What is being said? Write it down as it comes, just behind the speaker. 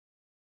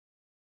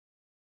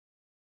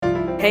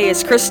Hey,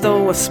 it's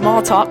Crystal with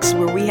Small Talks,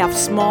 where we have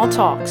small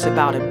talks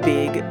about a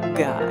big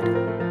God.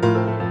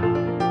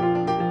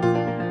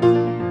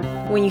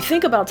 When you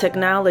think about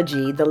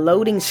technology, the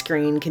loading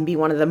screen can be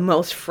one of the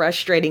most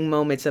frustrating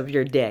moments of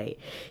your day.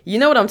 You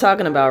know what I'm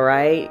talking about,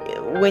 right?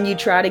 When you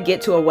try to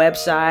get to a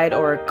website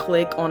or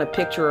click on a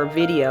picture or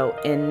video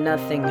and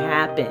nothing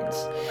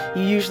happens.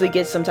 You usually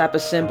get some type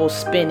of symbol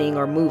spinning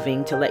or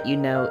moving to let you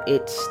know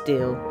it's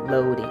still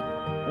loading.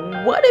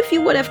 What if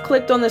you would have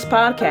clicked on this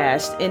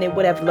podcast and it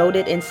would have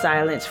loaded in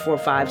silence for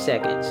 5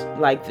 seconds,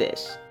 like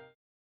this?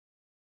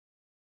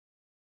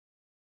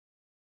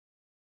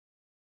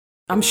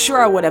 I'm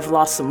sure I would have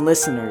lost some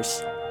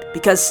listeners,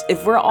 because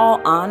if we're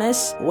all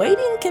honest,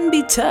 waiting can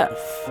be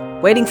tough.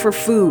 Waiting for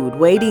food,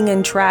 waiting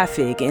in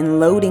traffic, and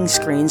loading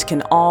screens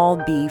can all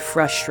be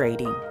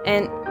frustrating.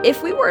 And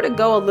if we were to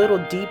go a little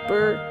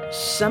deeper,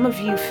 some of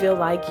you feel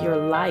like your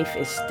life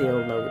is still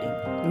loading.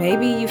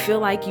 Maybe you feel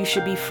like you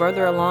should be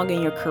further along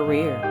in your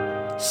career.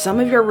 Some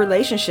of your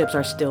relationships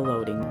are still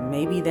loading.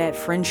 Maybe that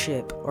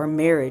friendship or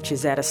marriage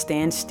is at a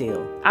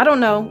standstill. I don't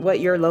know what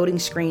your loading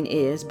screen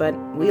is, but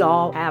we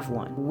all have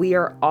one. We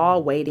are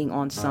all waiting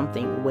on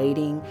something,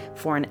 waiting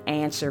for an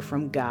answer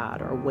from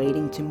God or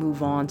waiting to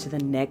move on to the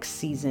next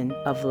season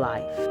of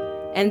life.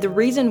 And the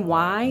reason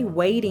why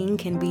waiting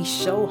can be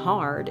so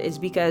hard is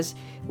because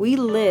we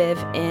live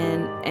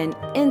in an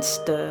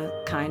insta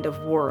kind of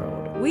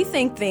world. We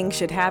think things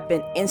should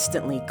happen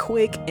instantly,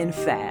 quick and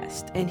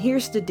fast. And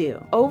here's the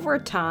deal. Over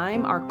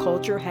time, our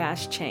culture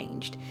has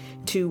changed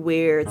to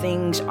where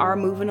things are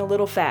moving a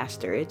little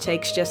faster. It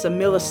takes just a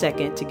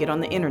millisecond to get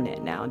on the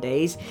internet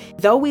nowadays.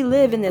 Though we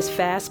live in this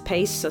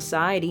fast-paced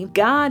society,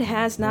 God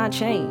has not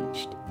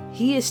changed.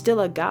 He is still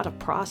a God of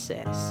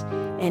process.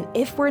 And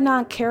if we're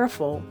not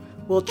careful,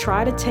 we'll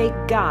try to take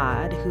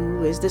God,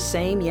 who is the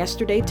same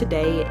yesterday,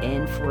 today,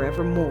 and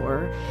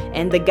forevermore,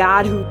 and the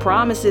God who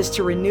promises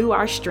to renew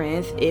our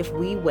strength if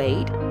we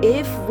wait.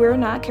 If we're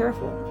not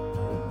careful,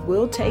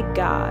 we'll take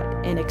God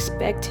and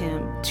expect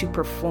Him to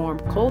perform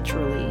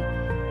culturally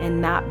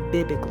and not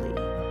biblically.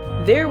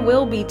 There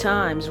will be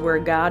times where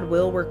God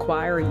will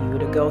require you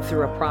to go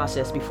through a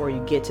process before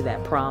you get to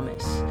that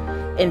promise.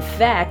 In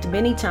fact,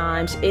 many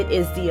times it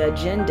is the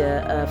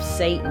agenda of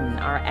Satan,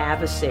 our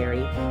adversary,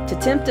 to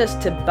tempt us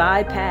to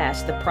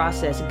bypass the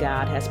process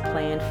God has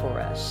planned for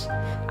us.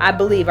 I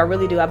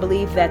really do. I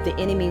believe that the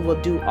enemy will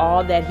do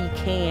all that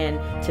he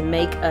can to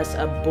make us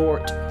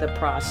abort the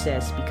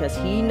process because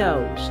he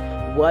knows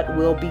what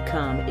will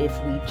become if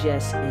we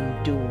just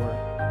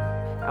endure.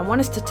 I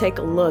want us to take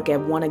a look at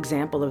one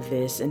example of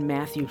this in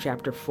Matthew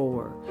chapter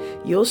 4.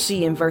 You'll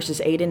see in verses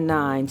 8 and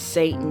 9,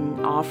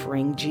 Satan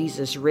offering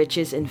Jesus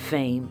riches and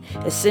fame,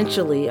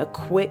 essentially a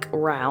quick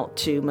route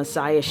to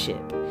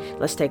messiahship.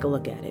 Let's take a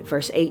look at it.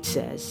 Verse 8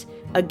 says,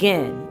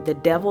 "Again, the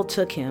devil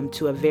took him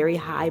to a very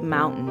high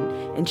mountain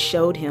and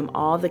showed him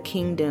all the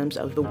kingdoms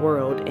of the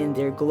world and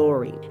their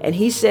glory. And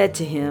he said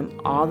to him,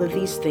 'All of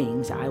these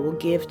things I will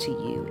give to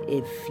you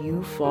if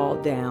you fall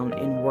down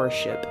and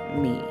worship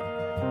me.'"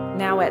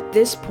 Now at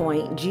this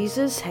point,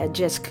 Jesus had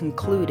just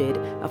concluded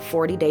a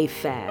 40-day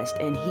fast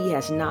and he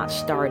has not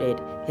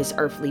started his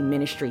earthly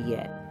ministry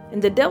yet.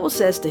 And the devil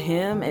says to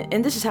him,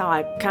 and this is how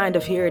I kind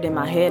of hear it in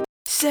my head,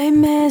 Say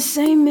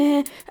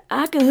man,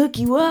 I can hook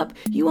you up.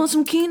 You want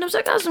some kingdoms?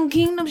 I got some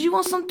kingdoms. You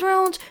want some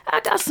thrones? I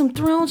got some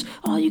thrones.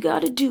 All you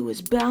gotta do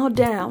is bow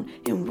down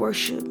and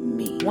worship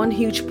me. One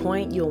huge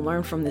point you'll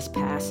learn from this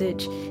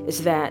passage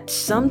is that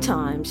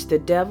sometimes the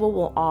devil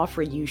will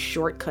offer you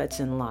shortcuts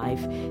in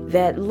life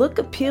that look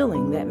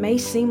appealing, that may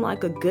seem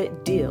like a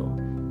good deal.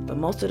 But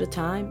most of the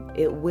time,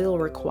 it will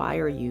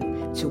require you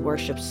to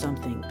worship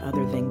something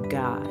other than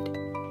God.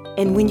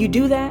 And when you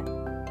do that,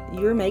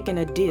 you're making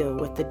a deal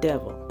with the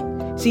devil.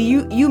 See,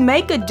 you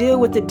make a deal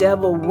with the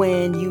devil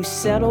when you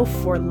settle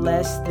for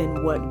less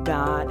than what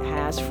God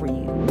has for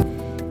you.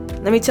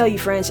 Let me tell you,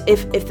 friends,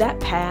 if that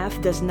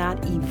path does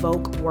not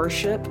evoke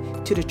worship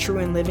to the true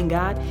and living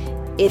God,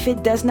 if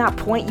it does not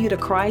point you to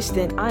Christ,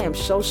 then I am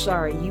so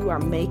sorry. You are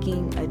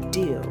making a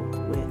deal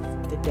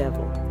with the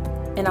devil.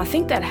 And I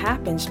think that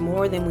happens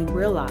more than we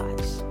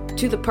realize.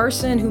 To the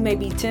person who may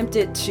be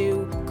tempted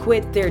to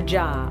quit their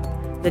job,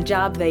 the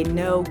job they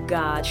know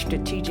God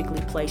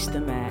strategically placed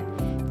them at,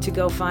 to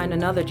go find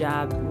another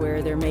job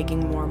where they're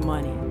making more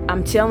money.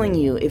 I'm telling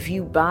you, if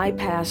you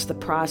bypass the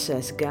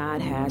process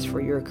God has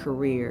for your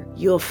career,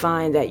 you'll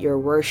find that your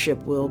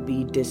worship will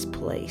be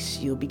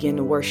displaced. You'll begin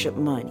to worship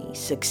money,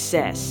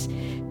 success,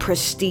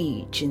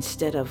 prestige,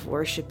 instead of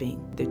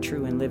worshiping the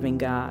true and living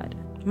God.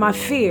 My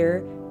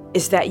fear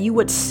is that you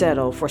would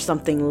settle for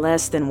something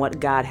less than what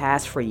God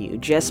has for you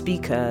just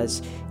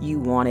because you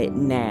want it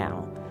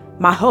now.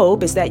 My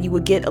hope is that you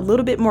would get a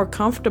little bit more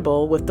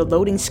comfortable with the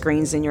loading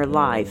screens in your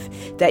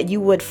life, that you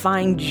would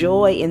find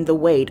joy in the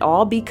wait,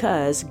 all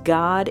because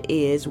God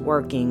is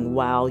working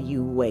while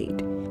you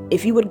wait.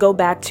 If you would go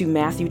back to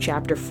Matthew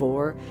chapter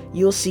 4,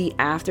 you'll see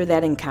after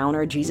that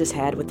encounter Jesus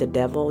had with the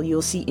devil,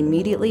 you'll see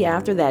immediately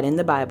after that in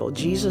the Bible,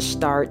 Jesus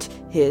starts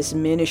his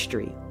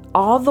ministry.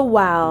 All the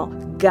while,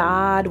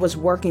 God was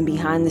working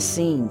behind the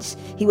scenes.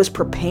 He was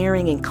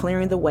preparing and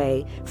clearing the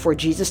way for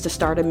Jesus to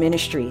start a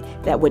ministry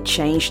that would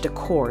change the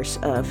course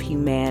of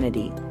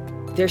humanity.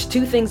 There's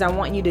two things I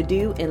want you to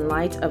do in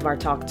light of our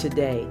talk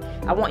today.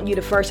 I want you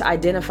to first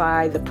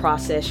identify the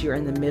process you're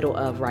in the middle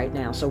of right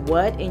now. So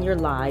what in your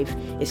life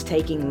is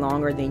taking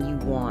longer than you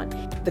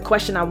want? The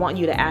question I want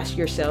you to ask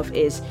yourself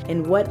is,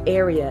 in what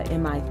area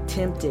am I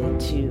tempted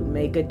to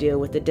make a deal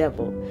with the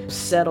devil?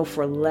 Settle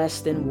for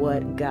less than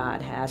what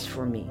God has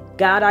for me.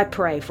 God, I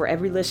pray for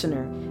every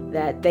listener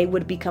that they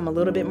would become a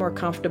little bit more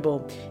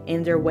comfortable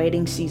in their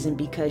waiting season,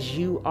 because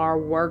you are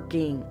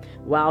working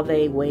while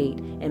they wait.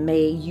 And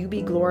may you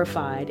be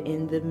glorified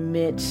in the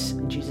midst.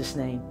 In Jesus'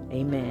 name,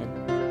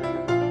 amen.